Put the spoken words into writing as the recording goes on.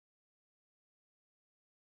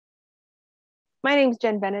My name is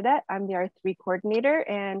Jen Benedette. I'm the R3 coordinator,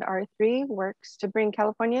 and R3 works to bring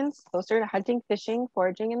Californians closer to hunting, fishing,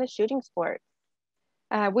 foraging, and the shooting sport.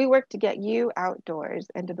 We work to get you outdoors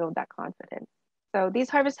and to build that confidence. So these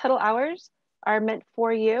harvest huddle hours are meant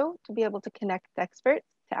for you to be able to connect with experts,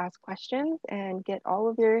 to ask questions, and get all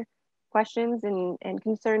of your questions and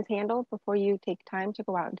concerns handled before you take time to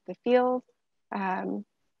go out into the field.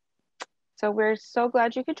 So we're so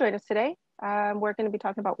glad you could join us today. We're going to be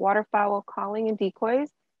talking about waterfowl calling and decoys,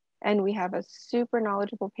 and we have a super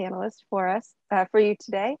knowledgeable panelist for you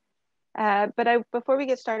today. Before we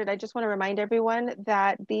get started, I just want to remind everyone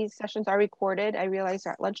that these sessions are recorded. I realize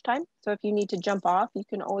they're at lunchtime, so if you need to jump off, you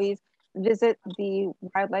can always visit the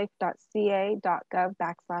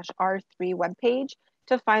wildlife.ca.gov/R3 webpage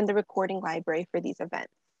to find the recording library for these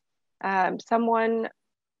events. Someone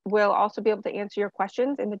will also be able to answer your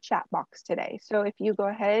questions in the chat box today. So if you go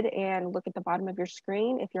ahead and look at the bottom of your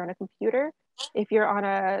screen, if you're on a computer, if you're on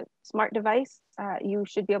a smart device, you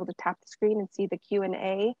should be able to tap the screen and see the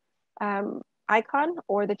Q&A icon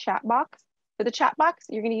or the chat box. For the chat box,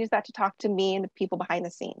 you're going to use that to talk to me and the people behind the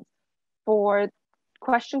scenes. For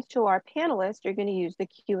questions to our panelists, you're going to use the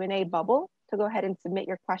Q&A bubble to go ahead and submit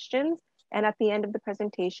your questions. And at the end of the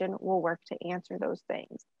presentation, we'll work to answer those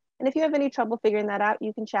things. And if you have any trouble figuring that out,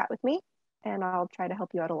 you can chat with me and I'll try to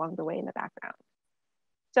help you out along the way in the background.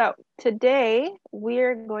 So today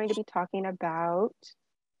we're going to be talking about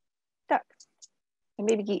ducks and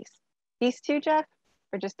maybe geese. Geese too, Jeff,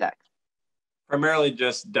 or just ducks? Primarily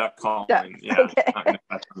just duck calling. Ducks. Yeah, okay.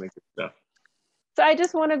 Not good stuff. So I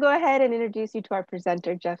just want to go ahead and introduce you to our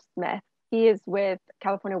presenter, Jeff Smith. He is with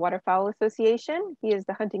California Waterfowl Association. He is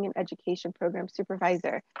the Hunting and Education Program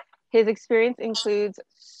Supervisor. His experience includes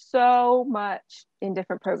so much in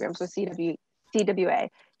different programs with CWA.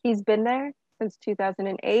 He's been there since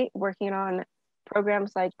 2008, working on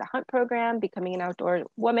programs like the Hunt Program, Becoming an Outdoor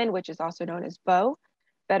Woman, which is also known as BOW,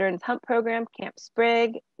 Veterans Hunt Program, Camp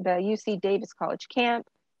Sprig, the UC Davis College Camp,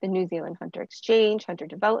 the New Zealand Hunter Exchange, Hunter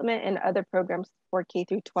Development, and other programs for K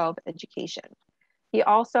through 12 education. He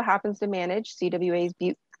also happens to manage CWA's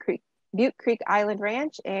Butte Creek Island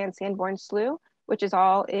Ranch and Sanborn Slough, which is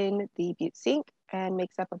all in the Butte Sink and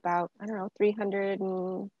makes up about,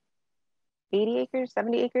 380 acres,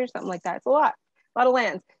 70 acres, something like that. It's a lot of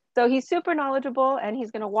lands. So he's super knowledgeable and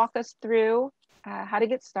he's going to walk us through how to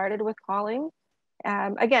get started with calling.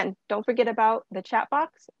 Again, don't forget about the chat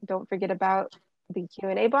box. Don't forget about the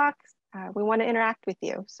Q&A box. We want to interact with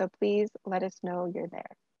you. So please let us know you're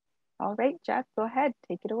there. All right, Jeff, go ahead,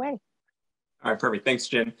 take it away. All right, perfect. Thanks,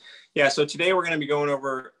 Jen. Yeah, so today we're going to be going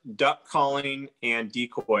over duck calling and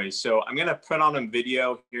decoys. So I'm going to put on a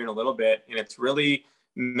video here in a little bit, and it's really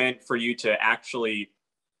meant for you to actually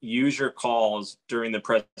use your calls during the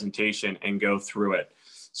presentation and go through it.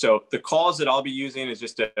 So the calls that I'll be using is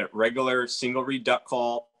just a regular single reed duck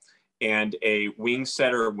call and a wing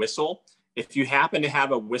setter whistle. If you happen to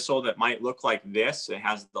have a whistle that might look like this, it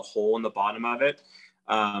has the hole in the bottom of it.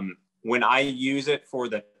 When I use it for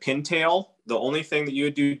the pintail, the only thing that you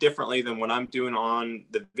would do differently than what I'm doing on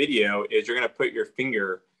the video is you're going to put your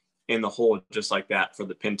finger in the hole just like that for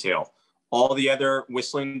the pintail. All the other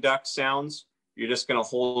whistling duck sounds, you're just going to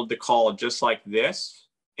hold the call just like this,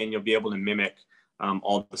 and you'll be able to mimic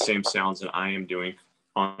all the same sounds that I am doing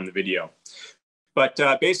on the video. But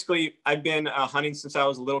basically, I've been hunting since I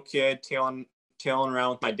was a little kid, tailing around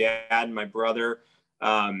with my dad and my brother.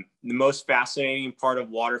 The most fascinating part of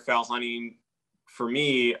waterfowl hunting for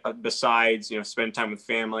me, besides spending time with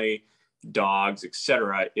family, dogs,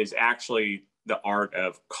 etc., is actually the art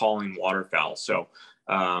of calling waterfowl. So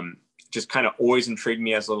just kind of always intrigued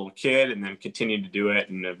me as a little kid, and then continued to do it,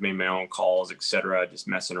 and I've made my own calls, etc., just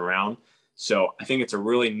messing around. So I think it's a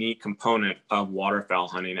really neat component of waterfowl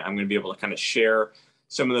hunting. I'm going to be able to kind of share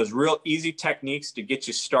some of those real easy techniques to get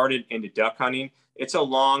you started into duck hunting. It's a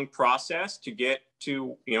long process to get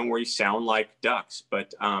to where you sound like ducks,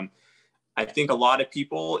 but I think a lot of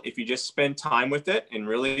people, if you just spend time with it and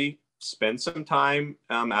really spend some time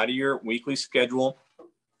out of your weekly schedule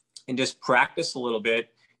and just practice a little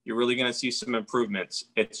bit, you're really going to see some improvements.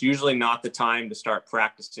 It's usually not the time to start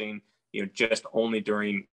practicing just only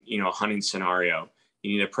during a hunting scenario.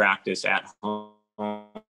 You need to practice at home,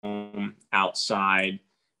 outside,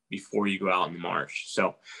 before you go out in the marsh.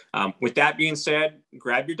 So with that being said,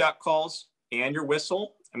 grab your duck calls and your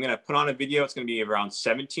whistle. I'm going to put on a video. It's going to be around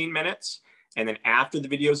 17 minutes. And then after the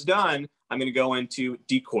video is done, I'm going to go into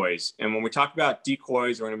decoys. And when we talk about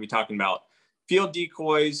decoys, we're going to be talking about field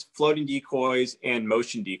decoys, floating decoys, and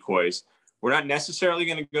motion decoys. We're not necessarily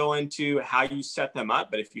going to go into how you set them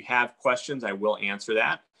up, but if you have questions, I will answer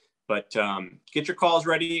that. But get your calls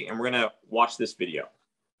ready and we're gonna watch this video.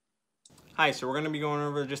 Hi, so we're gonna be going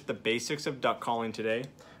over just the basics of duck calling today.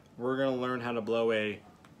 We're gonna learn how to blow a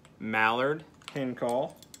mallard hen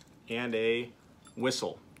call and a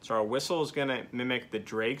whistle. So our whistle is gonna mimic the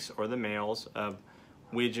drakes or the males of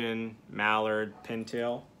widgeon, mallard,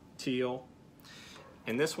 pintail, teal.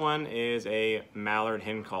 And this one is a mallard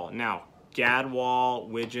hen call. Now, gadwall,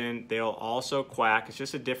 widgeon, they'll also quack. It's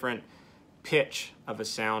just a different pitch of a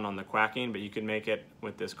sound on the quacking, but you can make it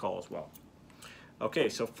with this call as well. Okay,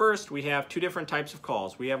 so first we have two different types of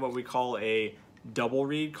calls. We have what we call a double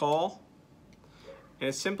reed call. And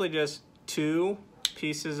it's simply just two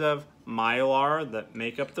pieces of mylar that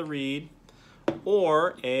make up the reed,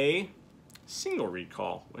 or a single reed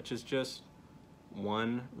call, which is just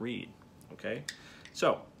one reed, okay?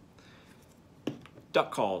 So,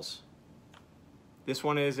 duck calls. This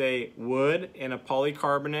one is a wood and a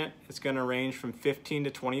polycarbonate. It's gonna range from 15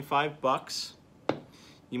 to 25 bucks.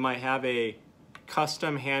 You might have a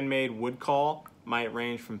custom handmade wood call, might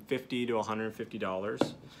range from $50 to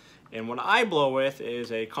 $150. And what I blow with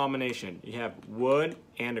is a combination. You have wood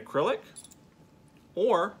and acrylic,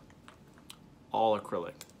 or all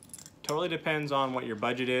acrylic. Totally depends on what your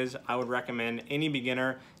budget is. I would recommend any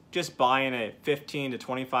beginner just buying a $15 to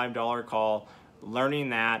 $25 call,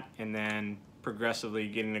 learning that, and then progressively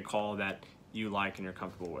getting a call that you like and you're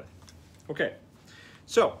comfortable with. Okay,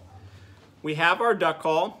 so we have our duck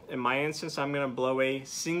call. In my instance, I'm gonna blow a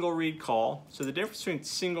single reed call. So the difference between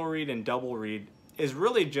single reed and double reed is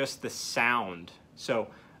really just the sound. So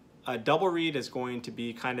a double reed is going to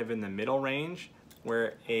be kind of in the middle range,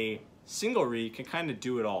 where a single reed can kind of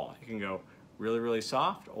do it all. It can go really, really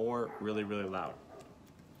soft or really, really loud.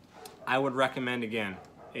 I would recommend, again,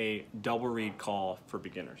 a double reed call for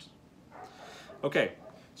beginners. Okay,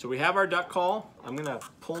 so we have our duck call. I'm gonna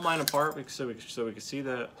pull mine apart so we can see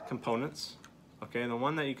the components. Okay, and the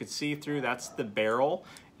one that you could see through, that's the barrel.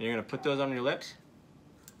 And you're gonna put those on your lips.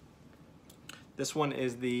 This one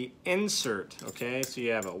is the insert, okay? So you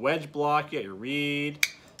have a wedge block, you got your reed,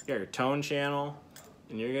 you got your tone channel,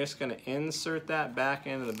 and you're just gonna insert that back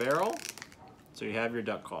into the barrel, so you have your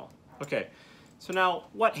duck call. Okay, so now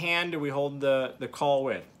what hand do we hold the call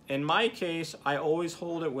with? In my case, I always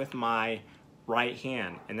hold it with my right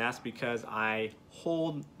hand, and that's because I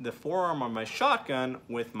hold the forearm on my shotgun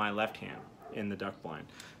with my left hand in the duck blind.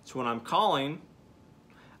 So when I'm calling,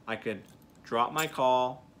 I could drop my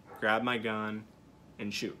call, grab my gun,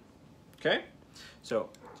 and shoot, okay? So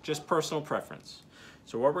just personal preference.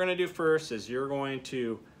 So what we're gonna do first is you're going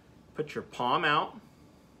to put your palm out,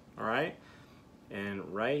 all right? And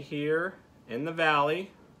right here in the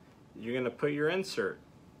valley, you're gonna put your insert,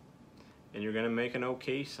 and you're gonna make an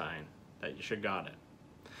okay sign that you should got it.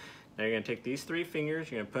 Now you're gonna take these three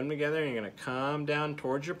fingers, you're gonna put them together, and you're gonna come down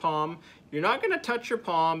towards your palm. You're not gonna touch your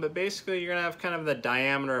palm, but basically you're gonna have kind of the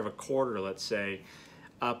diameter of a quarter, let's say,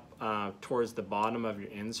 up towards the bottom of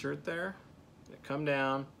your insert there. Come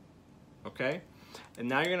down, okay? And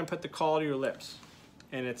now you're gonna put the call to your lips.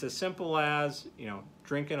 And it's as simple as, you know,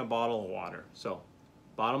 drinking a bottle of water. So,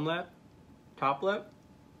 bottom lip, top lip,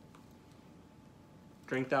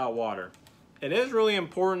 drink that water. It is really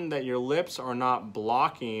important that your lips are not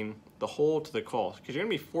blocking the hole to the call, because you're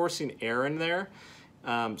gonna be forcing air in there,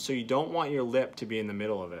 so you don't want your lip to be in the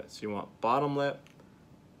middle of it. So you want bottom lip,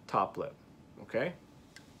 top lip, okay?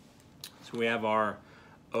 So we have our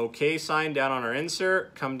okay sign down on our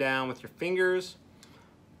insert. Come down with your fingers,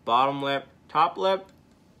 bottom lip, top lip,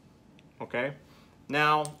 okay?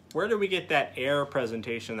 Now, where do we get that air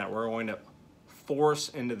presentation that we're going to force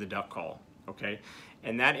into the duck call, okay?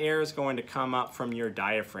 And that air is going to come up from your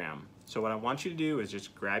diaphragm. So what I want you to do is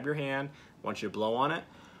just grab your hand, I want you to blow on it,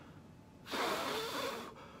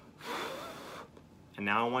 and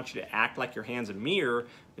now I want you to act like your hand's a mirror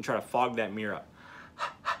and try to fog that mirror up.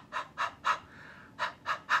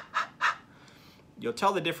 You'll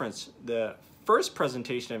tell the difference. The first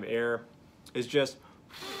presentation of air is just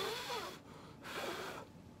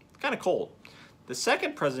kind of cold. The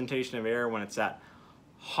second presentation of air, when it's that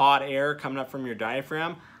hot air coming up from your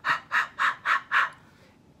diaphragm,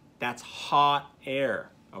 that's hot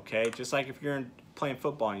air, okay? Just like if you're playing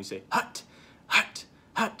football and you say, hut, hut,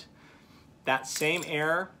 hut. That same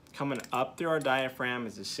air coming up through our diaphragm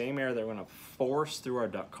is the same air that we're gonna force through our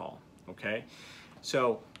duck call, okay?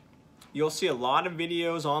 So you'll see a lot of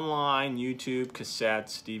videos online, YouTube,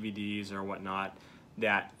 cassettes, DVDs, or whatnot,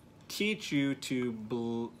 that teach you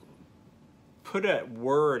to put a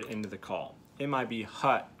word into the call. It might be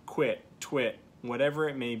hut, quit, twit, whatever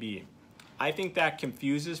it may be. I think that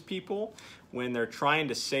confuses people when they're trying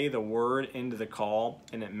to say the word into the call,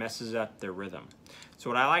 and it messes up their rhythm. So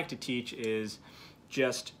what I like to teach is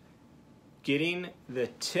just getting the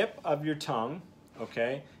tip of your tongue,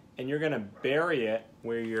 okay, and you're gonna bury it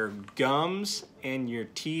where your gums and your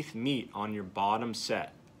teeth meet on your bottom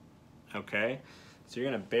set, okay? So you're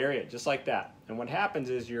gonna bury it just like that. And what happens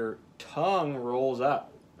is your tongue rolls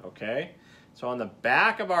up, okay? So on the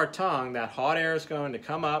back of our tongue, that hot air is going to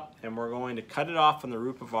come up and we're going to cut it off from the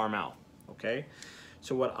roof of our mouth, okay?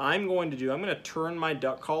 So what I'm going to do, I'm gonna turn my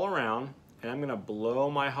duck call around and I'm gonna blow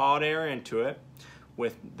my hot air into it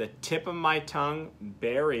with the tip of my tongue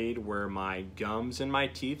buried where my gums and my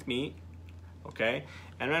teeth meet, okay?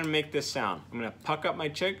 And I'm gonna make this sound. I'm gonna puck up my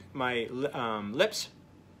lips,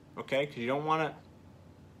 okay? Because you don't wanna,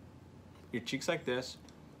 your cheeks like this.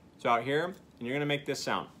 So out here, and you're gonna make this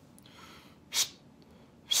sound.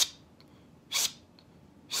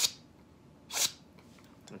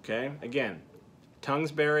 Okay, again,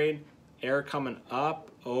 tongue's buried, air coming up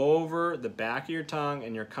over the back of your tongue,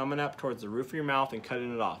 and you're coming up towards the roof of your mouth and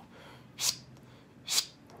cutting it off.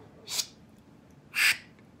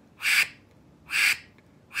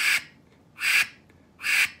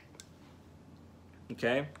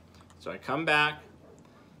 Okay, so I come back,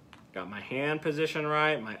 got my hand position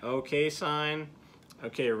right, my OK sign.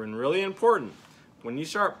 Okay, and really important, when you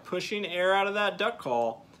start pushing air out of that duck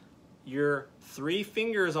call, your 3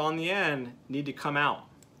 fingers on the end need to come out,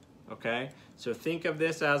 okay? So think of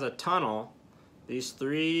this as a tunnel. These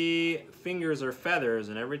 3 fingers are feathers,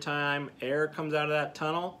 and every time air comes out of that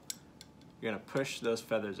tunnel, you're gonna push those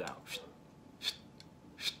feathers out.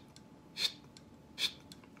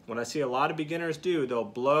 What I see a lot of beginners do, they'll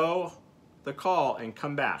blow the call and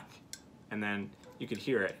come back, and then you could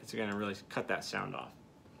hear it. It's gonna really cut that sound off.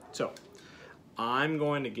 So I'm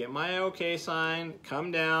going to get my OK sign,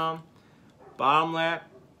 come down, bottom lip,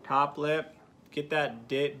 top lip, get that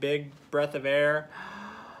big breath of air.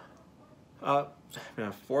 I'm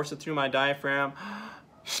gonna force it through my diaphragm.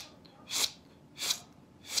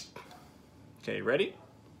 Okay, ready?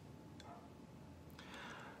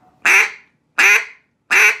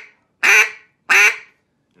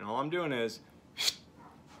 And all I'm doing is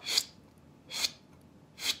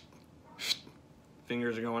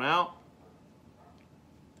fingers are going out.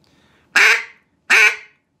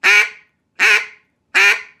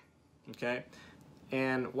 Okay,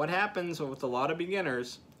 and what happens with a lot of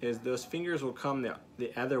beginners is those fingers will come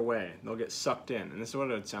the other way. They'll get sucked in, and this is what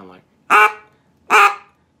it would sound like.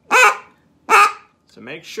 So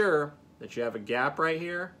make sure that you have a gap right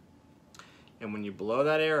here, and when you blow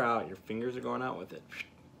that air out, your fingers are going out with it.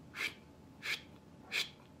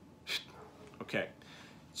 Okay,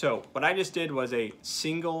 so what I just did was a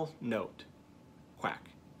single note. Quack,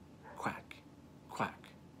 quack, quack,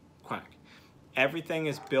 quack. Everything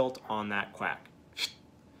is built on that quack.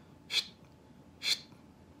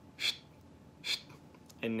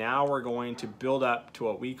 And now we're going to build up to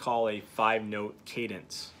what we call a 5-note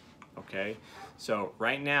cadence, okay? So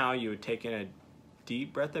right now you would take in a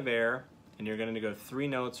deep breath of air and you're going to go 3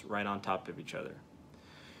 notes right on top of each other.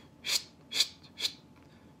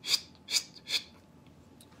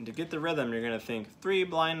 And to get the rhythm, you're going to think 3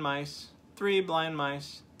 blind mice, 3 blind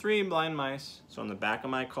mice, 3 blind mice. So on the back of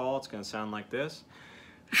my call, it's going to sound like this.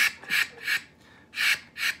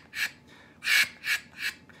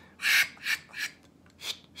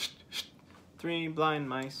 Three blind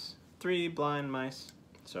mice, 3 blind mice.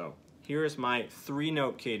 So here's my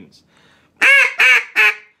 3-note cadence.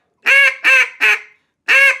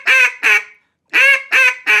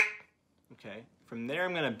 Okay, from there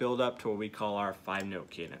I'm going to build up to what we call our 5-note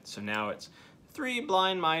cadence. So now it's 3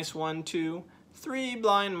 blind mice, 1, 2, 3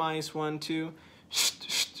 blind mice, 1, 2.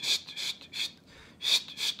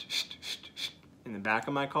 In the back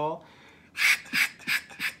of my call.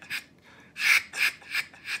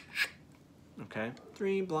 Okay,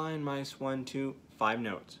 3 blind mice, 1, 2, 5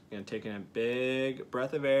 notes. Again, taking a big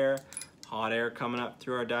breath of air, hot air coming up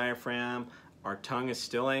through our diaphragm. Our tongue is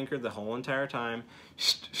still anchored the whole entire time.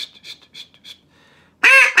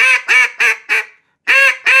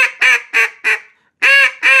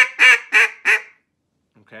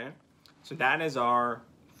 Okay, so that is our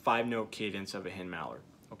 5-note cadence of a hen mallard.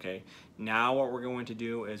 Okay, now what we're going to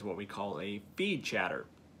do is what we call a feed chatter.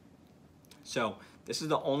 So this is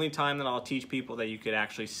the only time that I'll teach people that you could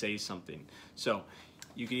actually say something. So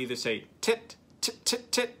you could either say tit, tit,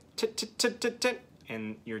 tit, tit, tit, tit, tit, tit, tit,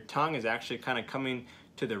 and your tongue is actually kind of coming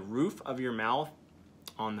to the roof of your mouth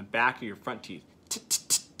on the back of your front teeth.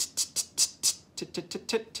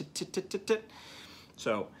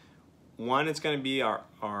 So one, it's going to be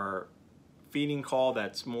our feeding call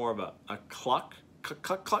that's more of a cluck, cluck,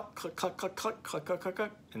 cluck, cluck, cluck, cluck, cluck, cluck, cluck, cluck,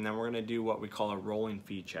 cluck, and then we're going to do what we call a rolling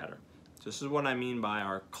feed chatter. This is what I mean by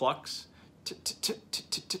our clucks.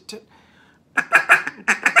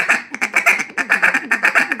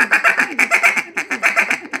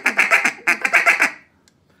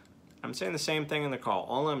 I'm saying the same thing in the call.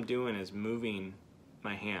 All I'm doing is moving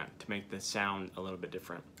my hand to make the sound a little bit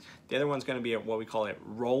different. The other one's going to be what we call a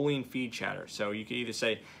rolling feed chatter. So you can either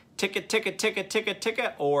say ticket, ticket, ticket, ticket,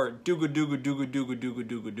 ticket, or dooga, dooga, dooga, dooga, dooga,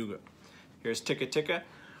 dooga, dooga. Here's ticket, ticket.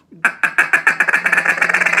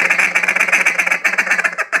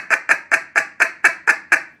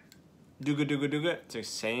 Dooga, dooga, dooga. It's the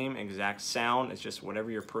same exact sound. It's just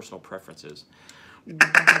whatever your personal preference is.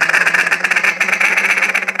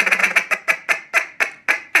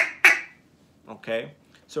 Okay,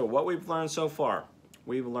 so what we've learned so far,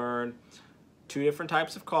 we've learned 2 different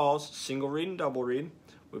types of calls, single read and double read.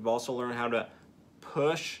 We've also learned how to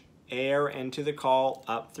push air into the call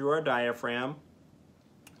up through our diaphragm.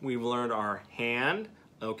 We've learned our hand,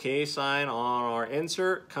 okay sign on our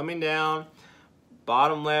insert, coming down,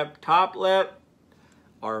 bottom lip, top lip.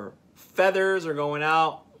 Our feathers are going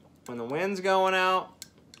out when the wind's going out,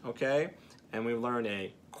 okay? And we've learned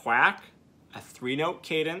a quack, a 3-note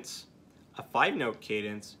cadence, a 5-note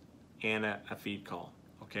cadence, and a feed call,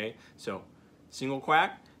 okay? So single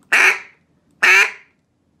quack,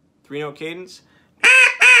 3-note cadence,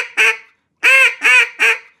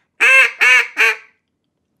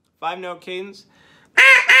 5-note cadence,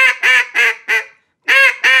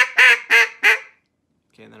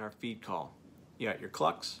 okay, and then our feed call. You got your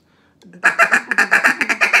clucks,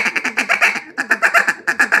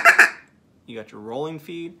 you got your rolling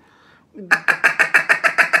feed,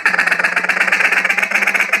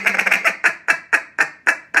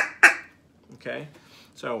 okay?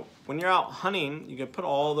 So when you're out hunting, you can put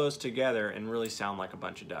all those together and really sound like a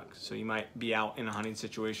bunch of ducks. So you might be out in a hunting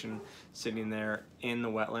situation, sitting there in the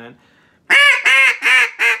wetland.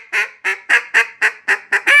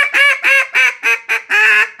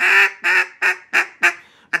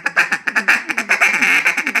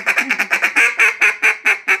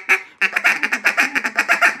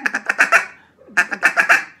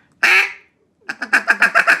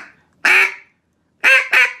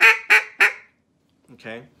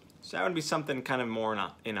 Okay, so that would be something kind of more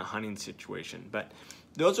in a hunting situation. But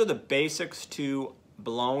those are the basics to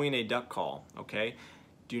blowing a duck call, okay?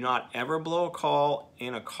 Do not ever blow a call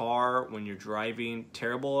in a car when you're driving.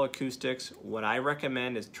 Terrible acoustics. What I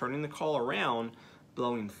recommend is turning the call around,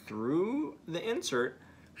 blowing through the insert,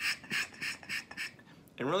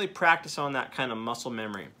 and really practice on that kind of muscle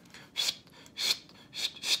memory.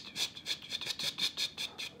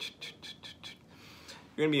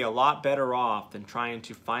 You're going to be a lot better off than trying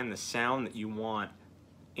to find the sound that you want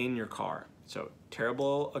in your car. So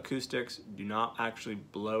terrible acoustics, do not actually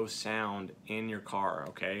blow sound in your car,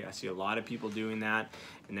 okay? I see a lot of people doing that,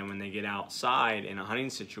 and then when they get outside in a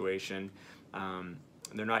hunting situation,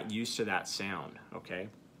 they're not used to that sound, okay?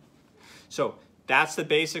 So that's the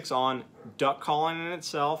basics on duck calling in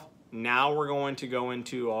itself. Now we're going to go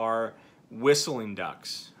into our whistling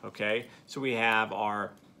ducks, okay? So we have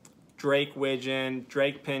our Drake widgeon,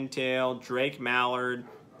 Drake pintail, Drake mallard.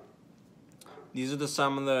 These are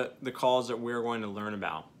some of the calls that we're going to learn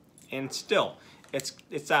about. And still, it's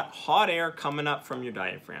that hot air coming up from your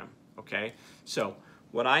diaphragm, okay? So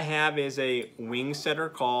what I have is a wing setter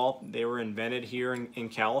call. They were invented here in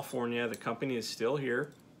California. The company is still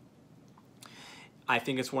here. I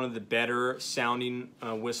think it's one of the better sounding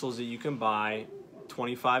whistles that you can buy,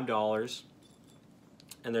 $25.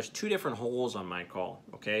 And there's 2 different holes on my call,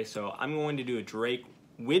 okay? So I'm going to do a Drake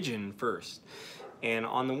widgeon first. And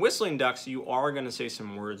on the whistling ducks, you are going to say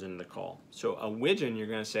some words in the call. So a widgeon, you're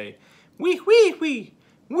going to say, wee, wee, wee,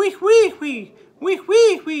 wee, wee, wee, wee,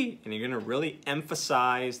 wee, wee. And you're going to really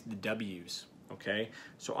emphasize the W's, okay?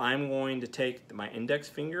 So I'm going to take my index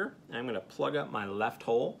finger, and I'm going to plug up my left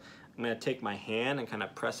hole. I'm going to take my hand and kind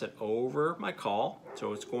of press it over my call.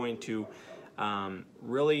 So it's going to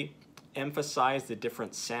really emphasize the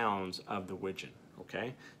different sounds of the widgeon,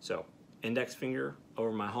 okay? So index finger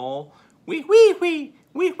over my hole, wee, wee, wee,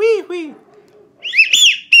 wee, wee, wee.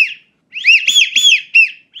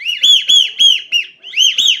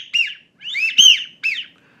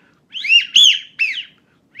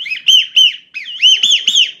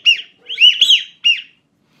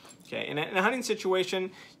 Okay, in a hunting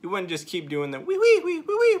situation, you wouldn't just keep doing the wee, wee, wee,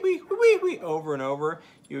 wee, wee, wee, wee, wee over and over.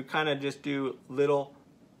 You would kind of just do little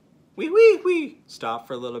wee, wee, wee. Stop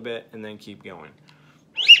for a little bit and then keep going.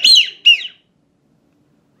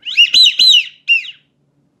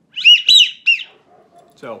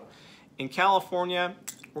 So in California,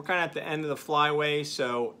 we're kind of at the end of the flyway,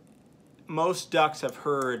 so most ducks have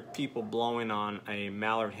heard people blowing on a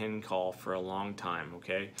mallard hen call for a long time,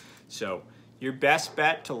 okay? So your best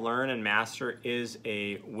bet to learn and master is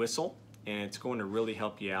a whistle, and it's going to really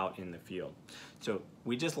help you out in the field. So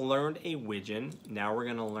we just learned a widgeon. Now we're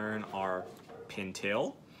gonna learn our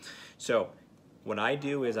pintail. So what I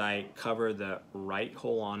do is I cover the right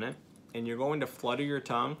hole on it, and you're going to flutter your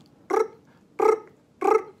tongue.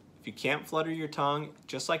 If you can't flutter your tongue,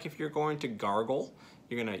 just like if you're going to gargle,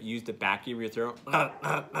 you're gonna use the back of your throat,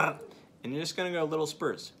 and you're just gonna go little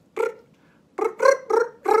spurts.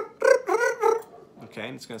 Okay,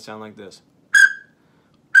 and it's gonna sound like this.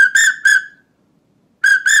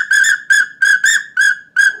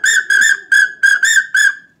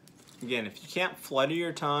 Again, if you can't flutter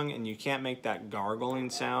your tongue and you can't make that gargling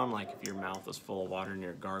sound, like if your mouth is full of water and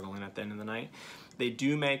you're gargling at the end of the night, they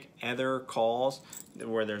do make other calls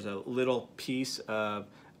where there's a little piece of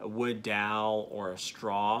a wood dowel or a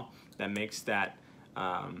straw that makes that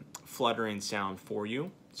fluttering sound for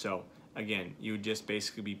you. So again, you would just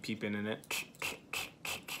basically be peeping in it.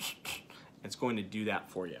 It's going to do that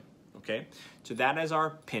for you, okay? So that is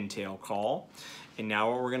our pintail call. And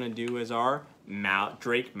now what we're gonna do is our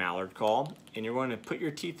Drake mallard call. And you're going to put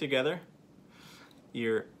your teeth together.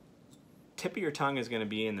 Your tip of your tongue is gonna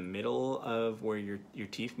be in the middle of where your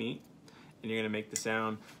teeth meet. And you're gonna make the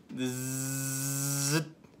sound zzz.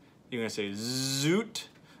 You're gonna say zoot,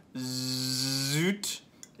 zoot.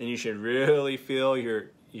 And you should really feel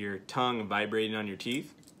your tongue vibrating on your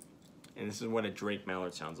teeth. And this is what a Drake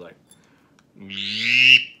mallard sounds like.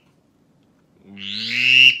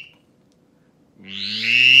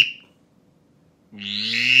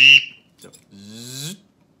 So, zzz,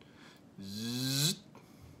 zzz,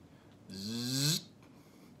 zzz,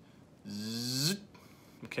 zzz.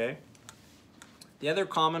 Okay. The other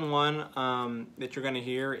common one that you're going to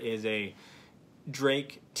hear is a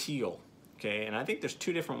Drake teal. Okay, and I think there's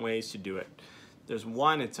two different ways to do it. There's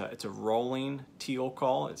one, it's a rolling teal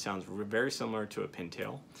call. It sounds very similar to a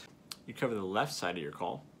pintail. You cover the left side of your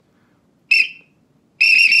call.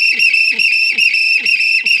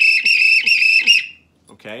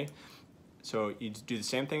 Okay, so you do the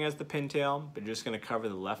same thing as the pintail, but you're just going to cover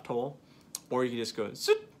the left hole, or you can just go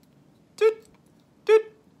zoot, doot, doot,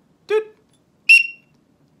 doot.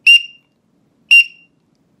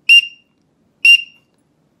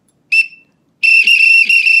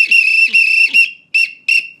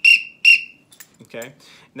 Okay, and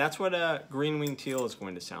that's what a green-winged teal is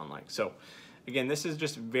going to sound like. So again, this is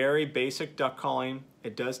just very basic duck calling.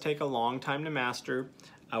 It does take a long time to master.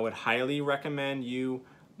 I would highly recommend you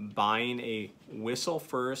buying a whistle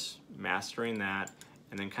first, mastering that,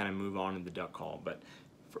 and then kind of move on to the duck call. But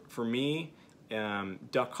for me,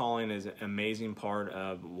 duck calling is an amazing part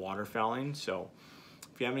of waterfowling. So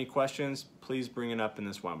if you have any questions, please bring it up in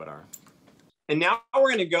this webinar. And now we're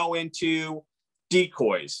going to go into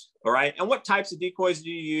decoys, all right? And what types of decoys do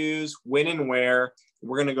you use, when and where?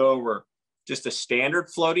 We're going to go over just a standard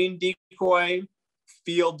floating decoy,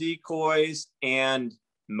 field decoys, and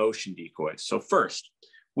motion decoys. So first,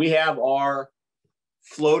 we have our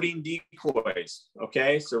floating decoys,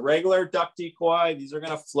 okay? So regular duck decoy, these are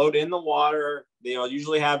gonna float in the water. They'll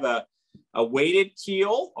usually have a weighted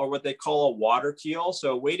keel, or what they call a water keel.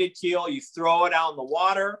 So a weighted keel, you throw it out in the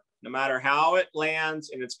water, no matter how it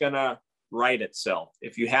lands, and it's gonna right itself.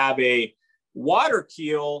 If you have a water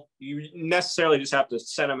keel, you necessarily just have to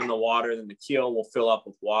set them in the water, then the keel will fill up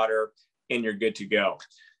with water and you're good to go.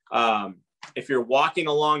 If you're walking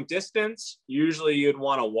a long distance, usually you'd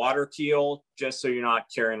want a water keel just so you're not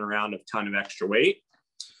carrying around a ton of extra weight.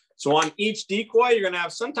 So on each decoy, you're going to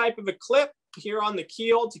have some type of a clip here on the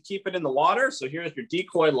keel to keep it in the water. So here's your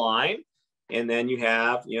decoy line. And then you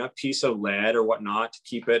have, a piece of lead or whatnot to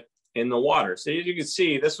keep it in the water. So as you can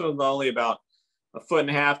see, this one's only about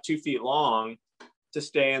 1.5 feet, 2 feet long to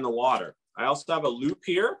stay in the water. I also have a loop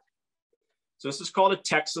here. So this is called a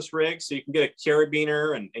Texas rig. So you can get a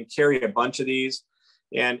carabiner and carry a bunch of these.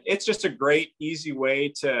 And it's just a great, easy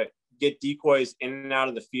way to get decoys in and out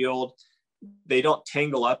of the field. They don't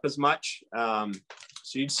tangle up as much. So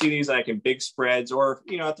you'd see these like in big spreads or,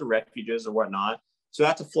 at the refuges or whatnot. So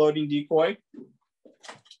that's a floating decoy.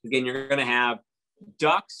 Again, you're going to have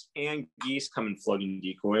ducks and geese come in floating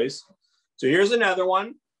decoys. So here's another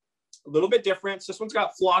one, a little bit different. So this one's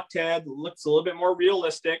got flocked head, looks a little bit more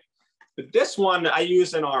realistic. But this one I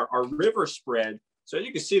use in our river spread. So as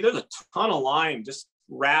you can see, there's a ton of line just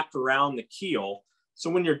wrapped around the keel. So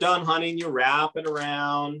when you're done hunting, you wrap it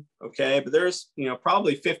around, okay? But there's,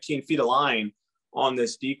 probably 15 feet of line on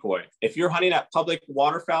this decoy. If you're hunting at public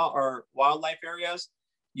waterfowl or wildlife areas,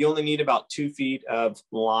 you only need about 2 feet of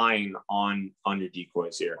line on your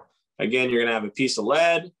decoys here. Again, you're gonna have a piece of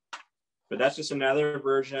lead, but that's just another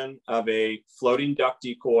version of a floating duck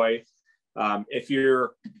decoy. If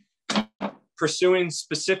you're pursuing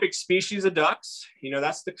specific species of ducks,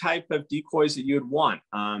 that's the type of decoys that you would want.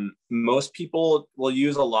 Most people will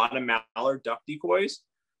use a lot of mallard duck decoys,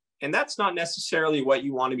 and that's not necessarily what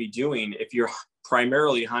you want to be doing if you're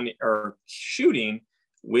primarily hunting or shooting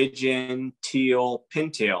widgeon, teal,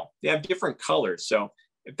 pintail. They have different colors. So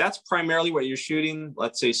if that's primarily what you're shooting,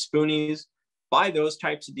 let's say spoonies, buy those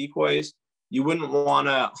types of decoys. You wouldn't want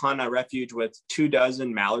to hunt a refuge with 24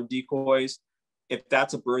 mallard decoys if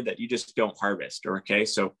that's a bird that you just don't harvest. Okay,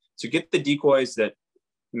 so get the decoys that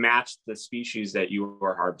match the species that you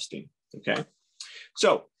are harvesting. Okay,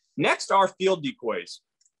 so next are field decoys.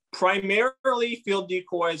 Primarily, field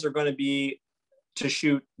decoys are going to be to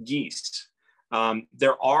shoot geese.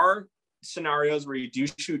 There are scenarios where you do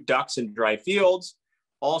shoot ducks in dry fields.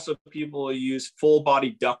 Also, people will use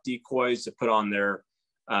full-body duck decoys to put on their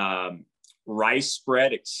rice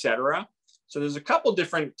spread, etc. So there's a couple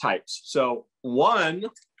different types. So one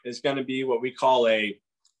is going to be what we call a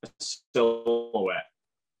silhouette.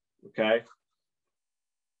 Okay.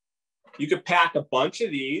 You could pack a bunch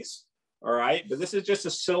of these, all right, but this is just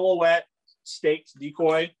a silhouette staked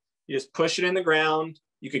decoy. You just push it in the ground.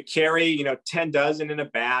 You could carry, 10 dozen in a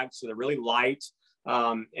bag, so they're really light.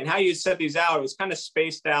 And how you set these out, it was kind of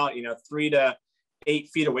spaced out, 3 to 8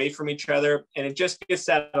 feet away from each other. And it just gets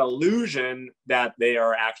that illusion that they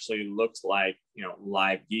are actually looks like,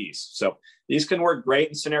 live geese. So these can work great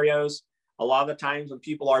in scenarios. A lot of the times when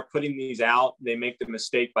people are putting these out, they make the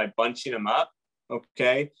mistake by bunching them up,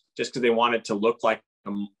 okay? Just because they want it to look like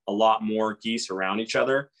a lot more geese around each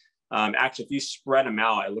other. Actually, if you spread them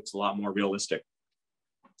out, it looks a lot more realistic.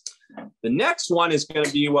 The next one is going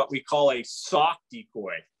to be what we call a sock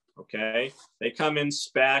decoy. Okay, they come in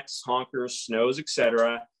specs, honkers, snows,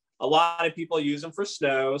 etc. A lot of people use them for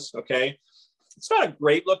snows. Okay, it's not a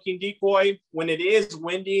great looking decoy. When it is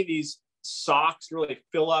windy, these socks really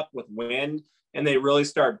fill up with wind and they really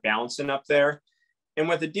start bouncing up there. And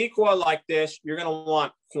with a decoy like this, you're going to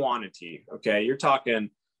want quantity. Okay, you're talking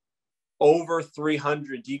over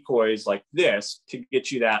 300 decoys like this to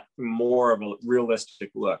get you that more of a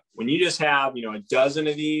realistic look. When you just have, a dozen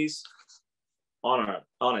of these on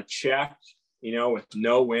a check, with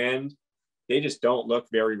no wind, they just don't look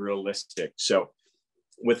very realistic. So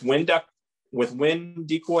with wind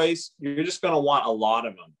decoys, you're just going to want a lot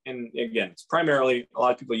of them. And again, it's primarily, a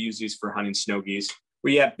lot of people use these for hunting snow geese,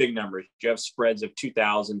 where you have big numbers. You have spreads of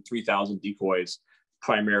 2,000, 3,000 decoys,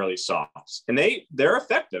 primarily softs. And they're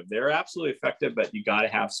effective. They're absolutely effective, but you got to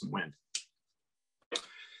have some wind.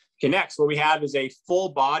 Okay, next, what we have is a full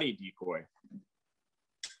body decoy.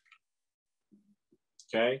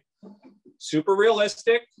 Okay, super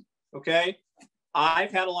realistic. Okay,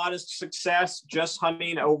 I've had a lot of success just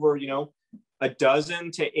hunting over, a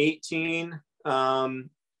dozen to 18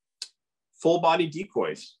 full body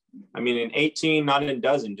decoys. I mean, in 18, not in a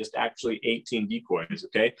dozen, just actually 18 decoys.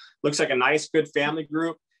 Okay, looks like a nice, good family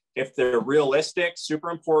group. If they're realistic, super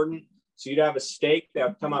important. So you'd have a stake that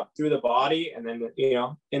would come up through the body, and then,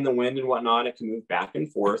 in the wind and whatnot, it can move back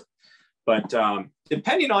and forth. But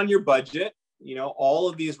depending on your budget, all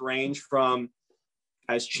of these range from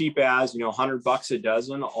as cheap as, $100 a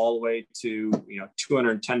dozen, all the way to,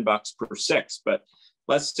 $210 per six. But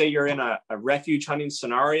let's say you're in a refuge hunting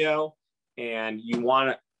scenario and you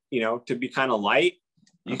want to be kind of light,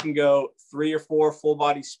 you can go 3 or 4 full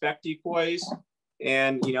body spec decoys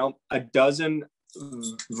and, a dozen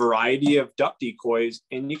variety of duck decoys,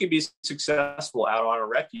 and you can be successful out on a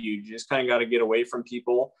refuge. You just kind of got to get away from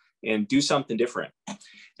people and do something different.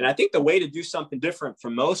 And I think the way to do something different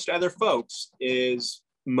from most other folks is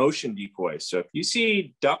motion decoys. So if you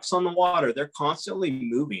see ducks on the water, they're constantly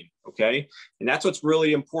moving, okay? And that's what's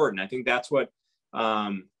really important. I think that's what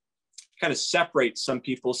kind of separates some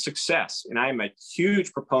people's success. And I'm a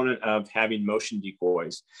huge proponent of having motion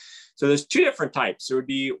decoys. So there's 2 different types. There would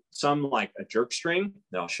be some like a jerk string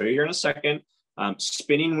that I'll show you here in a second,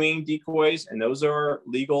 spinning wing decoys, and those are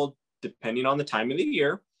legal depending on the time of the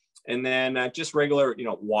year. And then just regular,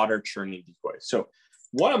 water churning decoys. So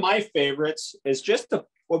one of my favorites is just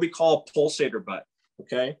what we call a pulsator butt,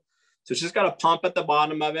 okay? So it's just got a pump at the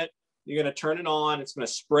bottom of it. You're going to turn it on. It's going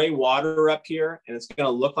to spray water up here, and it's going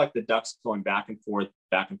to look like the duck's going back and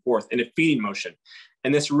forth in a feeding motion.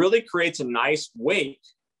 And this really creates a nice wake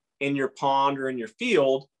in your pond or in your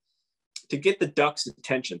field to get the ducks'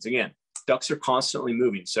 attentions. Again, ducks are constantly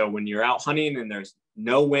moving. So when you're out hunting and there's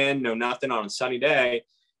no wind, no nothing on a sunny day,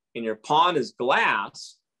 and your pond is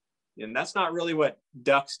glass, and that's not really what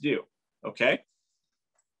ducks do, okay?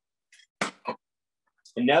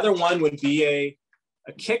 Another one would be a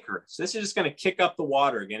kicker. So this is just going to kick up the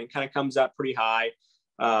water again. It kind of comes up pretty high.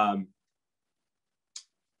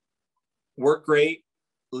 Work great,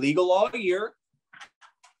 legal all year.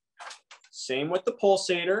 Same with the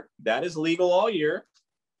pulsator. That is legal all year.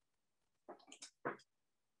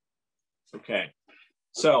 Okay.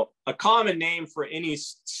 So a common name for any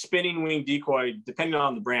spinning wing decoy, depending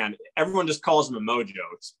on the brand, everyone just calls them a Mojo.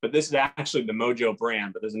 But this is actually the Mojo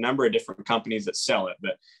brand, but there's a number of different companies that sell it.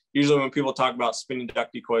 But usually when people talk about spinning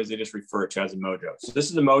duck decoys, they just refer it to as a Mojo. So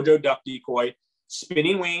this is a Mojo duck decoy,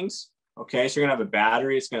 spinning wings. Okay, so you're gonna have a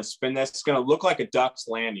battery. It's gonna spin this. It's gonna look like a duck's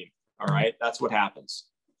landing. All right, that's what happens.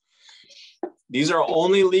 These are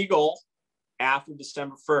only legal after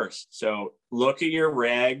December 1st. So look at your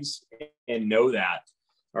regs and know that.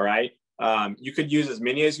 All right. You could use as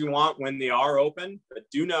many as you want when they are open, but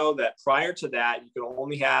do know that prior to that, you can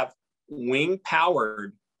only have wing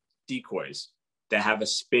powered decoys that have a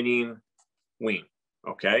spinning wing.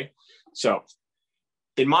 Okay. So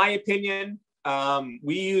in my opinion,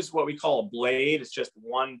 we use what we call a blade. It's just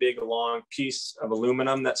one big long piece of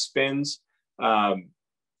aluminum that spins.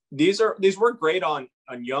 These work great on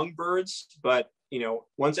young birds, but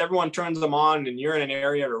once everyone turns them on and you're in an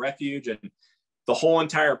area of a refuge and the whole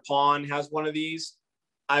entire pond has one of these,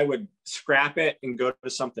 I would scrap it and go to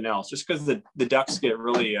something else, just because the ducks get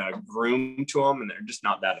really groomed to them and they're just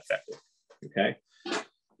not that effective. Okay.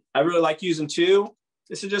 I really like using two.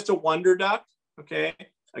 This is just a wonder duck. Okay.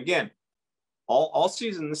 Again, all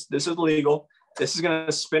season, this is legal. This is going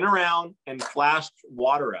to spin around and flash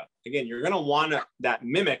water up. Again, you're going to want that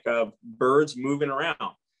mimic of birds moving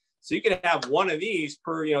around. So you could have one of these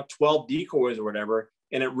per 12 decoys or whatever,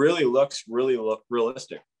 and it really looks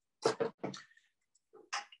realistic.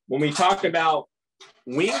 When we talk about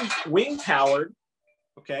wing powered,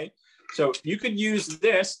 okay, so you could use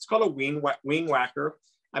this. It's called a wing whacker.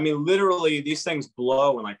 I mean, literally, these things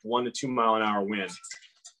blow in like 1 to 2 mile an hour wind.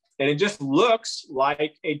 And it just looks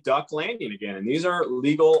like a duck landing again. And these are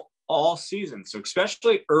legal all season. So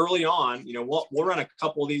especially early on, we'll run a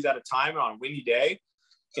couple of these at a time on a windy day,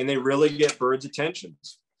 and they really get birds'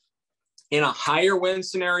 attentions. In a higher wind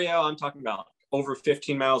scenario, I'm talking about over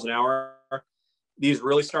 15 miles an hour, these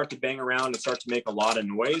really start to bang around and start to make a lot of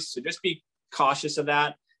noise. So just be cautious of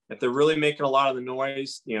that. If they're really making a lot of the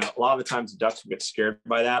noise, a lot of the times the ducks will get scared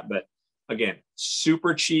by that. But again,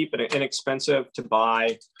 super cheap and inexpensive to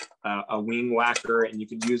buy a wing whacker, and you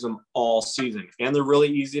can use them all season. And they're really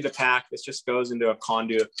easy to pack. This just goes into a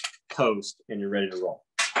conduit post and you're ready to roll.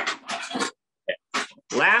 Okay.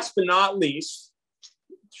 Last but not least,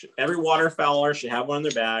 every waterfowler should have one in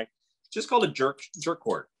their bag. It's just called a jerk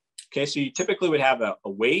cord. Okay, so you typically would have a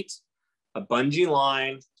weight, a bungee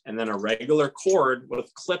line, and then a regular cord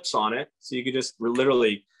with clips on it. So you could just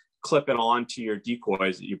literally clip it onto your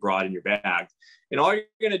decoys that you brought in your bag. And all you're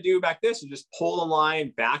going to do back this is just pull the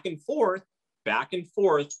line back and forth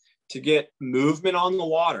to get movement on the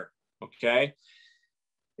water. Okay.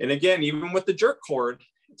 And again, even with the jerk cord,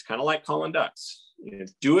 it's kind of like calling ducks.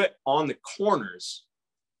 Do it on the corners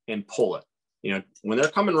and pull it. When they're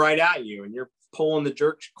coming right at you and you're pulling the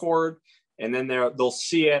jerk cord, and then they'll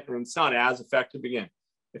see it, and it's not as effective again.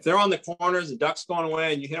 If they're on the corners, the duck's going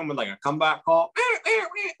away, and you hit them with like a comeback call,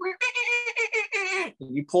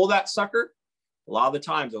 and you pull that sucker, a lot of the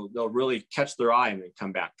times they'll really catch their eye and then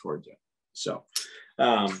come back towards you. So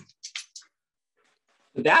that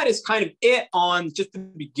is kind of it on just the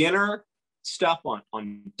beginner stuff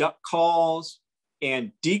on duck calls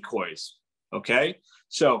and decoys. Okay,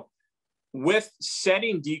 so with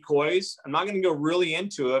setting decoys, I'm not going to go really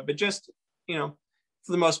into it, but just for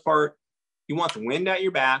the most part, you want the wind at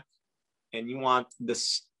your back, and you want the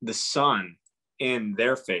sun in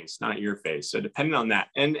their face, not your face. So depending on that,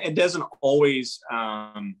 and it doesn't always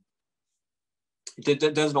happen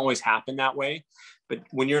that way. But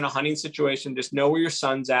when you're in a hunting situation, just know where your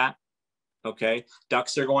sun's at. Okay,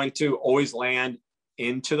 ducks are going to always land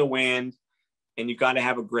into the wind, and you got to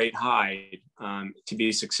have a great hide to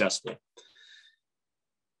be successful.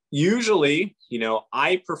 Usually,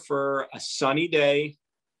 I prefer a sunny day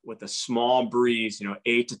with a small breeze,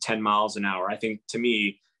 8 to 10 miles an hour. I think, to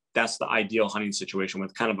me, that's the ideal hunting situation,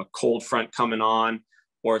 with kind of a cold front coming on,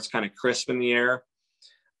 or it's kind of crisp in the air.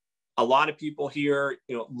 A lot of people here,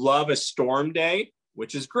 love a storm day,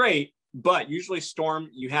 which is great, but usually storm,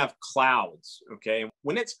 you have clouds. Okay.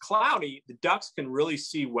 When it's cloudy, the ducks can really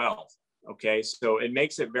see well. Okay. So it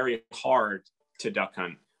makes it very hard to duck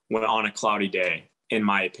hunt when on a cloudy day, in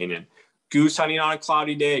my opinion. Goose hunting on a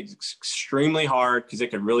cloudy day is extremely hard because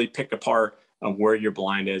it can really pick apart of where your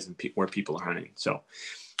blind is and where people are hunting. So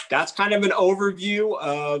that's kind of an overview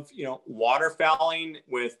of, waterfowling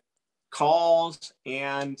with calls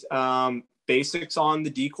and basics on the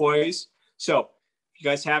decoys. So if you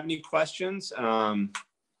guys have any questions,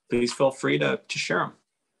 please feel free to share them.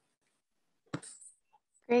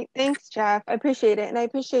 Great, thanks, Jeff. I appreciate it. And I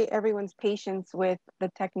appreciate everyone's patience with the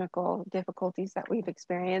technical difficulties that we've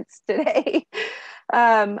experienced today.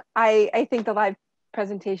 I think the live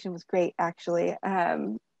presentation was great, actually.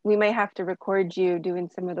 We may have to record you doing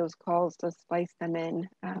some of those calls to splice them in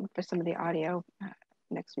for some of the audio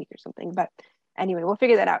next week or something. But anyway, we'll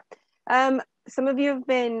figure that out. Some of you have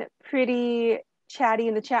been pretty chatty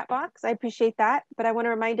in the chat box. I appreciate that. But I want to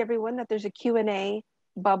remind everyone that there's a Q&A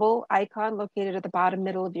bubble icon located at the bottom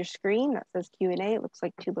middle of your screen that says Q&A. It looks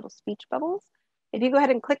like two little speech bubbles. If you go ahead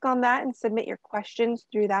and click on that and submit your questions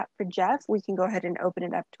through that for Jeff, we can go ahead and open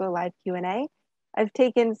it up to a live Q&A. I've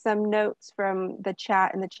taken some notes from the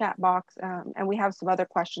chat in the chat box, and we have some other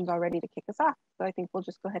questions already to kick us off. So I think we'll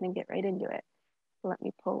just go ahead and get right into it. Let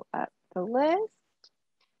me pull up the list.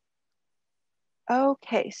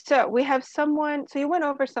 Okay, so we have someone, so you went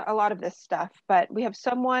over a lot of this stuff, but we have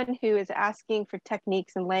someone who is asking for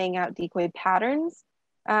techniques and laying out decoy patterns.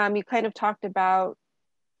 You kind of talked about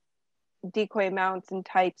decoy amounts and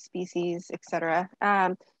types, species, etc.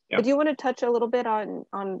 But do you want to touch a little bit on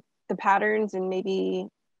the patterns and maybe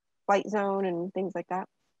flight zone and things like that?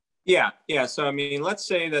 Yeah. So, I mean, let's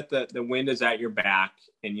say that the wind is at your back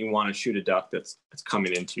and you want to shoot a duck that's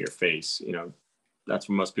coming into your face. That's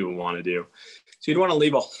what most people want to do. So you'd want to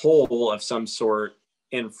leave a hole of some sort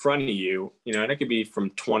in front of you, and it could be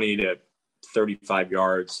from 20 to 35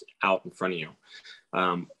 yards out in front of you.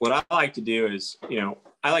 What I like to do is,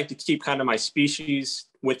 I like to keep kind of my species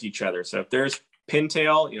with each other. So if there's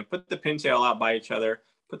pintail, put the pintail out by each other,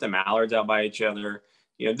 put the mallards out by each other.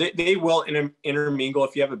 They will intermingle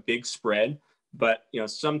if you have a big spread, but,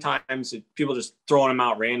 sometimes people just throwing them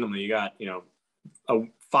out randomly. You got, a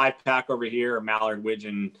 5-pack over here, a mallard,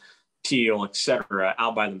 widgeon, teal, etc.,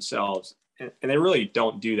 out by themselves. And they really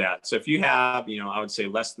don't do that. So if you have, I would say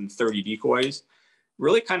less than 30 decoys,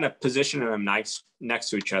 really kind of position them nice next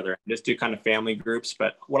to each other. Just do kind of family groups.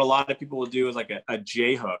 But what a lot of people will do is like a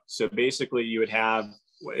J hook. So basically you would have,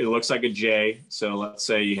 it looks like a J. So let's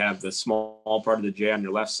say you have the small part of the J on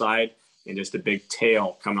your left side and just a big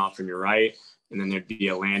tail coming off from your right. And then there'd be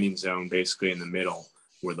a landing zone basically in the middle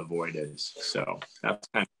where the void is. So that's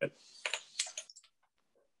kind of it.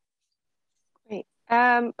 Great.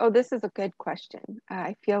 Oh, this is a good question.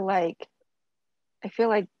 I feel like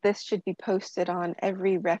this should be posted on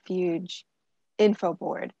every refuge info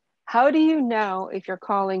board. How do you know if you're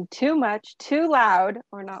calling too much, too loud,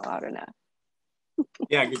 or not loud enough?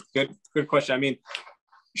 Yeah, good question. I mean,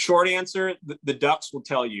 short answer, the ducks will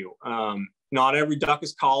tell you. Not every duck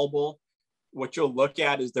is callable. What you'll look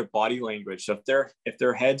at is their body language. So if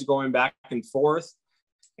their head's going back and forth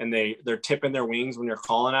and they're tipping their wings when you're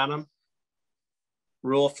calling at them,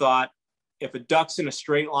 rule of thought, if a duck's in a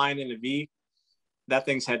straight line in a V, that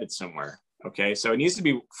thing's headed somewhere. Okay, so it needs to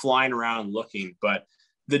be flying around looking, but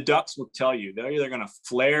the ducks will tell you. They're either going to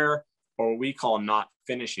flare or what we call not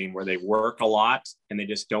finishing, where they work a lot and they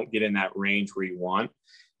just don't get in that range where you want.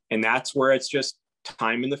 And that's where it's just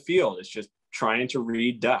time in the field. It's just trying to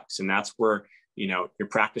read ducks. And that's where, your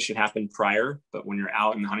practice should happen prior. But when you're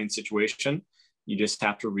out in the hunting situation, you just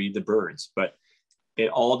have to read the birds. But it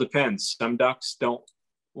all depends. Some ducks don't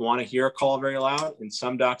want to hear a call very loud, and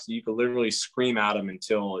some ducks you can literally scream at them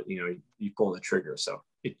until you pull the trigger. So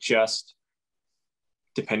it just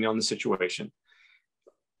depending on the situation.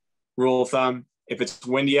 Rule of thumb: if it's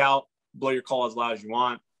windy out, blow your call as loud as you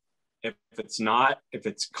want. If it's not, if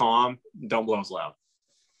it's calm, don't blow as loud.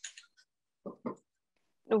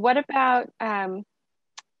 What about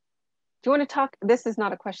do you want to talk? This is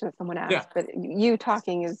not a question that someone asked, but you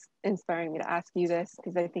talking is inspiring me to ask you this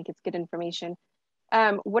because I think it's good information.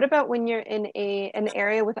 What about when you're in an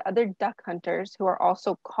area with other duck hunters who are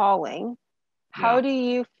also calling? How do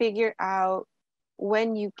you figure out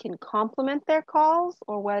when you can complement their calls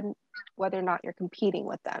or whether or not you're competing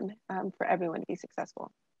with them for everyone to be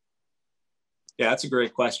successful? Yeah, that's a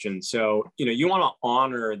great question. So, you want to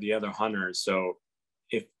honor the other hunters. So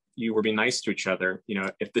if you were being nice to each other,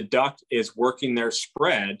 if the duck is working their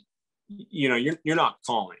spread, you're not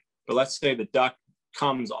calling. But let's say the duck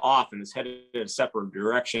comes off and is headed in a separate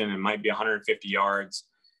direction and might be 150 yards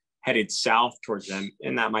headed south towards them,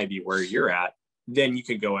 and that might be where you're at, then you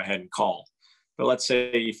could go ahead and call. But let's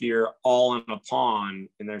say if you're all in a pond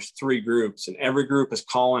and there's 3 groups and every group is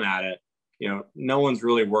calling at it, no one's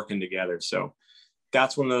really working together. So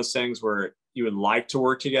that's one of those things where you would like to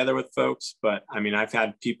work together with folks. But I mean, I've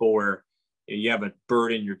had people where, you have a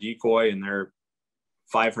bird in your decoy and they're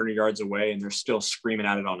 500 yards away and they're still screaming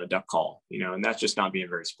at it on a duck call, and that's just not being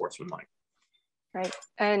very sportsmanlike. Right.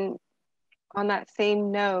 And on that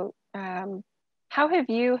same note, how have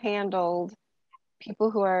you handled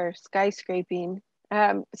people who are skyscraping?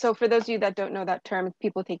 So for those of you that don't know that term, it's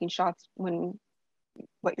people taking shots when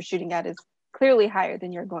what you're shooting at is clearly higher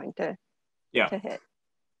than you're going to hit.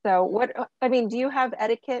 So do you have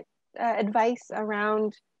etiquette advice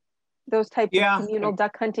around those types of communal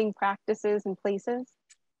duck hunting practices and places?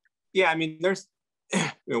 Yeah, I mean, there's,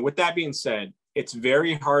 with that being said, it's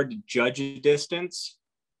very hard to judge a distance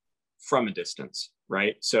from a distance,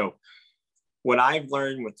 right? So what I've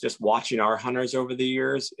learned with just watching our hunters over the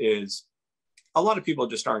years is a lot of people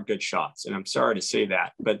just aren't good shots. And I'm sorry to say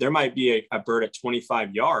that, but there might be a bird at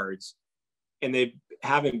 25 yards and they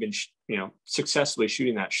haven't been, successfully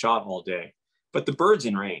shooting that shot all day, but the bird's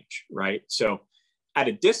in range, right? So at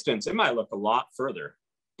a distance, it might look a lot further,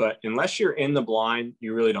 but unless you're in the blind,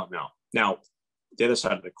 you really don't know. Now, the other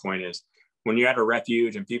side of the coin is when you're at a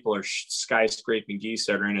refuge and people are skyscraping geese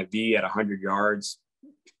that are in a V at 100 yards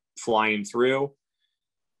flying through,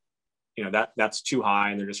 that's too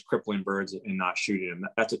high and they're just crippling birds and not shooting them.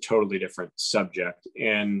 That's a totally different subject.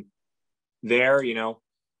 And there,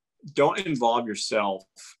 don't involve yourself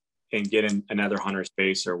and get in another hunter's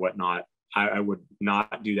face or whatnot. I would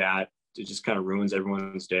not do that. It just kind of ruins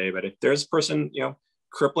everyone's day. But if there's a person,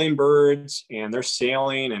 crippling birds and they're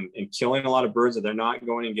sailing and killing a lot of birds that they're not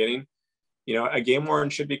going and getting, a game warden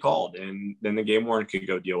should be called, and then the game warden could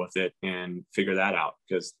go deal with it and figure that out,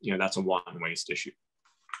 because, that's a want and waste issue.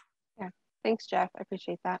 Yeah. Thanks, Jeff. I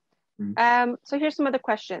appreciate that. Mm-hmm. So here's some other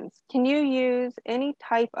questions. Can you use any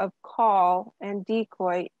type of call and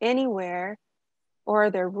decoy anywhere, or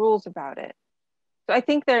are there rules about it? So I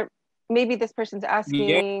think maybe this person's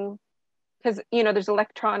asking, because, there's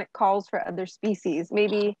electronic calls for other species.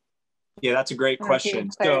 Maybe. Yeah, that's a great question.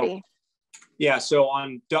 So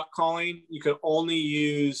on duck calling, you can only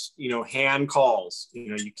use, hand calls.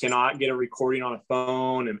 You cannot get a recording on a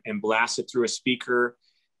phone and blast it through a speaker.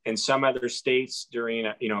 In some other states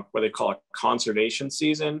during, what they call a conservation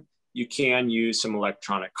season, you can use some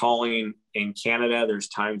electronic calling. In Canada, there's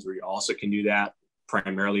times where you also can do that,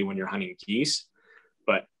 primarily when you're hunting geese.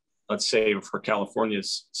 But let's say for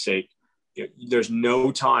California's sake, there's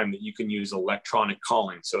no time that you can use electronic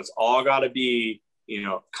calling. So it's all got to be,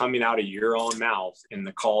 coming out of your own mouth in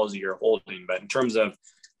the calls that you're holding. But in terms of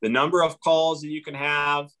the number of calls that you can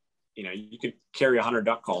have, you could carry 100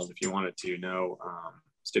 duck calls if you wanted to. No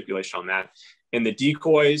stipulation on that. And the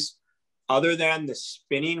decoys, other than the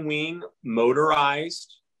spinning wing,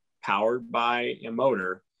 motorized, powered by a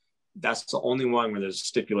motor, that's the only one where there's a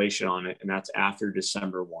stipulation on it, and that's after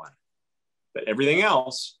December 1. But everything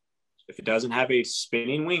else, if it doesn't have a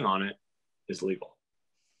spinning wing on it, is legal.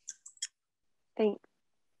 Thanks.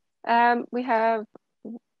 We have a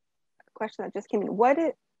question that just came in.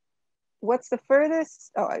 What's the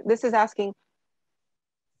furthest? Oh, this is asking,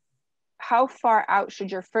 how far out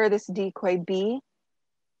should your furthest decoy be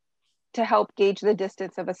to help gauge the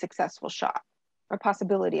distance of a successful shot or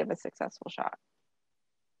possibility of a successful shot?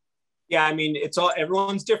 Yeah, I mean,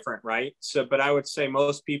 everyone's different, right? So, but I would say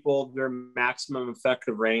most people, their maximum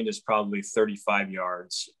effective range is probably 35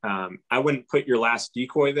 yards. I wouldn't put your last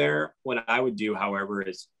decoy there. What I would do, however,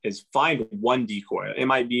 is find one decoy. It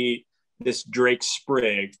might be this Drake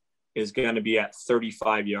Sprig is going to be at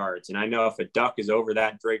 35 yards. And I know if a duck is over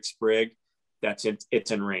that Drake Sprig,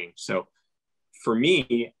 it's in range. So for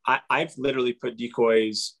me, I've literally put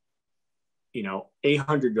decoys,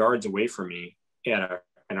 800 yards away from me in a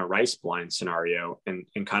rice blind scenario and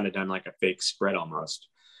kind of done like a fake spread almost.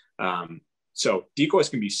 So decoys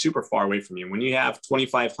can be super far away from you. When you have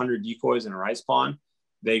 2,500 decoys in a rice pond,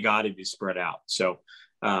 they got to be spread out. So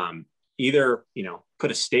either, put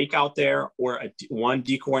a stake out there, or one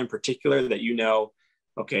decoy in particular that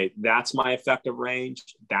okay, that's my effective range.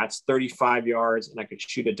 That's 35 yards, and I could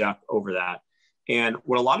shoot a duck over that. And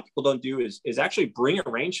what a lot of people don't do is actually bring a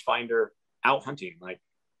rangefinder out hunting,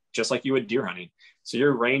 just like you would deer hunting. So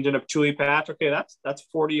you're ranging a tule patch. Okay, that's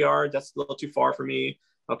 40 yards. That's a little too far for me.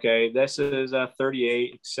 Okay, this is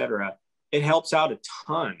 38, etc. It helps out a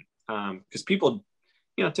ton, because people,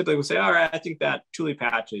 typically will say, all right, I think that tule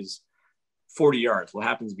patch is 40 yards. Well, it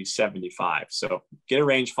happens to be 75. So get a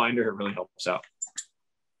rangefinder. It really helps out.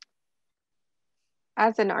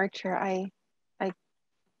 As an archer, I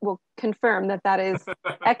will confirm that is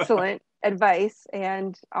excellent advice,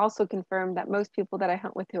 and also confirm that most people that I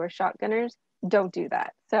hunt with who are shotgunners don't do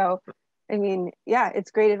that. So, I mean, yeah,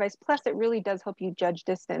 it's great advice. Plus, it really does help you judge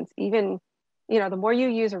distance. Even, the more you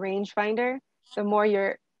use a rangefinder, the more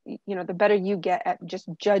you're the better you get at just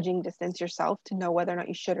judging distance yourself to know whether or not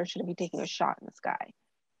you should or shouldn't be taking a shot in the sky.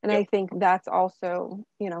 And I think that's also,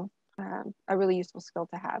 a really useful skill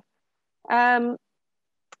to have.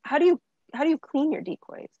 How do you clean your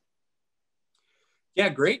decoys? Yeah,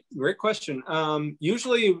 great question.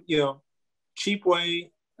 Usually, cheap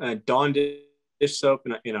way, Dawn dish soap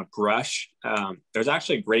in a brush. There's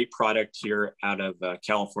actually a great product here out of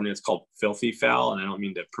California. It's called Filthy Fowl, and I don't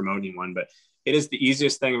mean to promote anyone, but it is the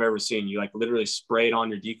easiest thing I've ever seen. You like literally spray it on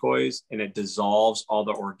your decoys, and it dissolves all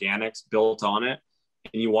the organics built on it,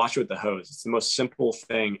 and you wash it with the hose. It's the most simple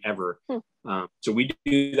thing ever. So we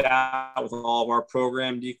do that with all of our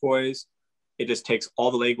program decoys. It just takes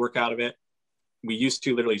all the legwork out of it. We used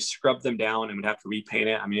to literally scrub them down and would have to repaint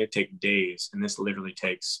it. I mean, it'd take days, and this literally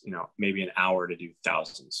takes, maybe an hour to do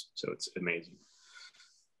thousands. So it's amazing.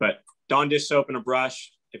 But Dawn dish soap and a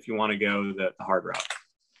brush if you want to go the hard route.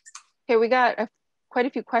 Okay, we got quite a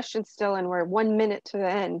few questions still, and we're 1 minute to the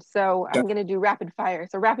end. So I'm going to do rapid fire.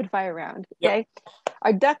 So rapid fire round. Okay.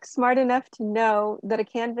 Are ducks smart enough to know that a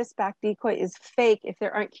canvasback decoy is fake if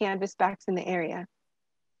there aren't canvasbacks in the area?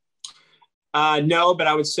 No, but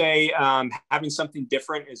I would say having something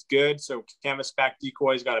different is good. So canvasback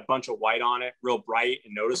decoys got a bunch of white on it, real bright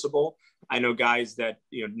and noticeable. I know guys that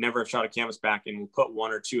never have shot a canvasback and will put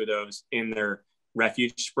 1 or 2 of those in their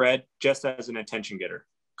refuge spread just as an attention getter.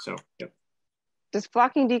 So, yep. Does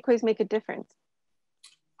flocking decoys make a difference?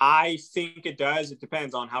 I think it does. It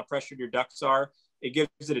depends on how pressured your ducks are. It gives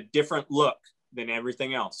it a different look than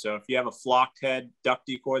everything else. So if you have a flocked head duck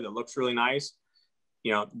decoy that looks really nice,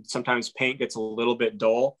 sometimes paint gets a little bit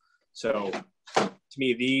dull. So to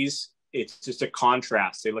me, it's just a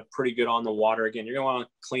contrast. They look pretty good on the water. Again, you're gonna want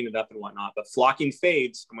to clean it up and whatnot, but flocking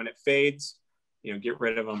fades. And when it fades, get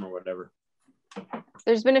rid of them or whatever.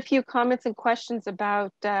 There's been a few comments and questions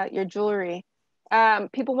about your jewelry.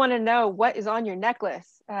 People want to know what is on your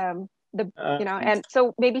necklace. And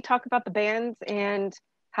so maybe talk about the bands and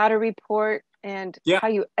how to report and how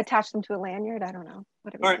you attach them to a lanyard. I don't know.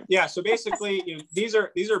 Whatever. All right. Yeah. So basically, these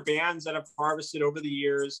are bands that I've harvested over the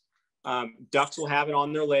years. Ducks will have it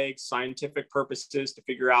on their legs, scientific purposes to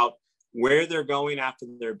figure out where they're going after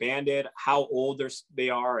they're banded, how old they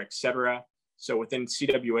are, etc. So within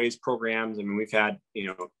CWA's programs, I mean, we've had,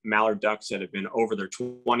 mallard ducks that have been over their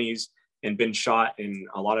 20s and been shot in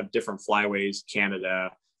a lot of different flyways,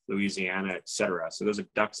 Canada, Louisiana, etc. So those are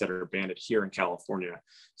ducks that are banded here in California.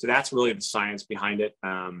 So that's really the science behind it.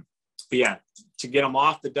 But yeah, to get them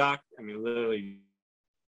off the duck, I mean, literally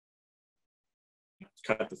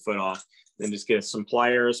cut the foot off, then just get some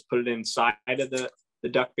pliers, put it inside of the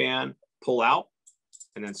duck band, pull out,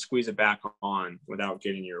 and then squeeze it back on without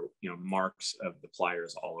getting your marks of the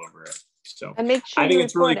pliers all over it. So and make sure I think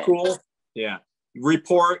it's really cool. Yeah.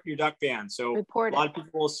 Report your duck band. So a lot of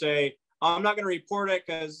people will say, oh, I'm not going to report it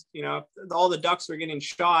because, if all the ducks are getting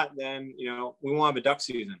shot, then, we won't have a duck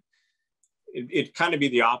season. It'd kind of be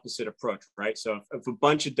the opposite approach, right? So if a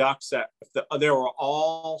bunch of ducks they were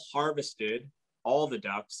all harvested, all the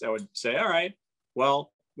ducks, I would say, all right,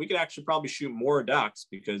 well, we could actually probably shoot more ducks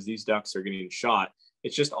because these ducks are getting shot.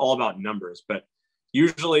 It's just all about numbers, but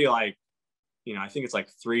usually I think it's like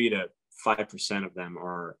 3 to 5% of them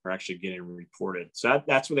are actually getting reported. So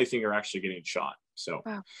that's what they think are actually getting shot. So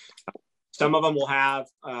some of them will have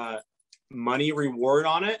money reward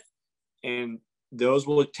on it, and those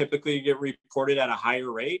will typically get reported at a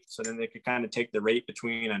higher rate. So then they could kind of take the rate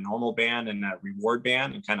between a normal band and a reward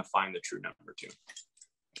band and kind of find the true number too.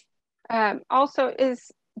 Also,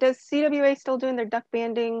 does CWA still doing their duck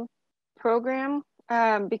banding program?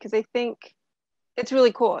 Because I think it's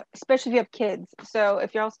really cool, especially if you have kids. So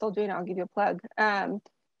if you're all still doing it, I'll give you a plug.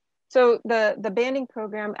 So the banding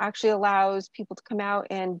program actually allows people to come out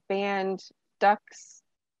and band ducks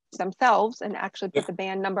themselves and actually put the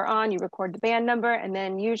band number on. You record the band number, and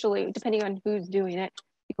then usually, depending on who's doing it,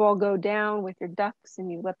 you all go down with your ducks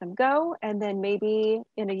and you let them go. And then maybe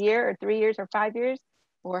in a year or 3 years or 5 years,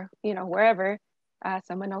 or wherever,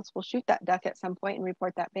 someone else will shoot that duck at some point and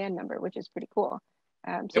report that band number, which is pretty cool.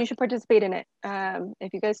 So you should participate in it.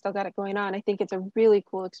 If you guys still got it going on, I think it's a really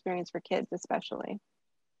cool experience for kids, especially.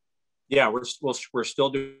 Yeah, we're still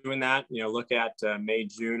doing that. Look at May,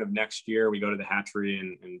 June of next year, we go to the hatchery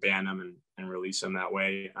and ban them and release them that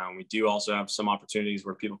way. We do also have some opportunities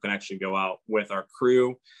where people can actually go out with our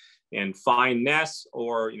crew and find nests,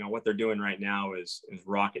 or what they're doing right now is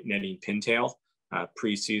rocket netting pintail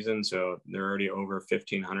pre-season. So they're already over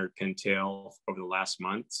 1,500 pintail over the last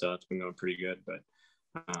month. So it's been going pretty good. But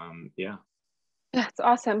yeah. That's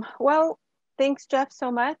awesome. Well, thanks, Jeff,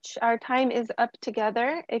 so much. Our time is up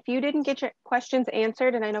together. If you didn't get your questions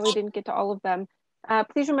answered, and I know we didn't get to all of them,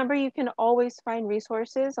 Please remember you can always find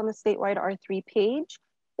resources on the statewide R3 page,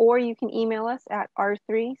 or you can email us at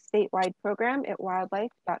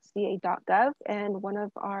r3statewide@wildlife.ca.gov, and one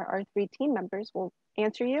of our R3 team members will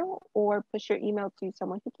answer you or push your email to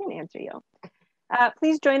someone who can answer you.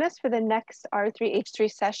 Please join us for the next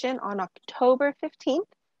R3H3 session on October 15th.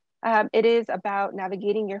 It is about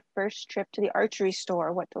navigating your first trip to the archery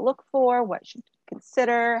store, what to look for, what you should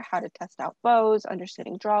consider, how to test out bows,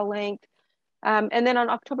 understanding draw length. And then on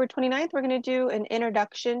October 29th, we're going to do an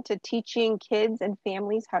introduction to teaching kids and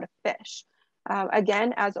families how to fish.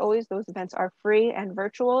 Again, as always, those events are free and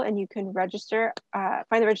virtual, and you can register,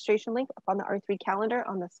 find the registration link up on the R3 calendar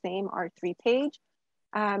on the same R3 page.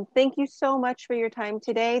 Thank you so much for your time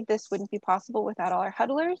today. This wouldn't be possible without all our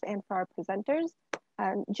huddlers and for our presenters.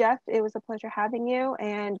 Jeff, it was a pleasure having you,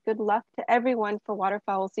 and good luck to everyone for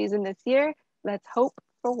waterfowl season this year. Let's hope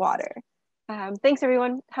for water. Thanks,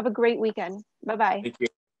 everyone. Have a great weekend. Bye-bye. Thank you.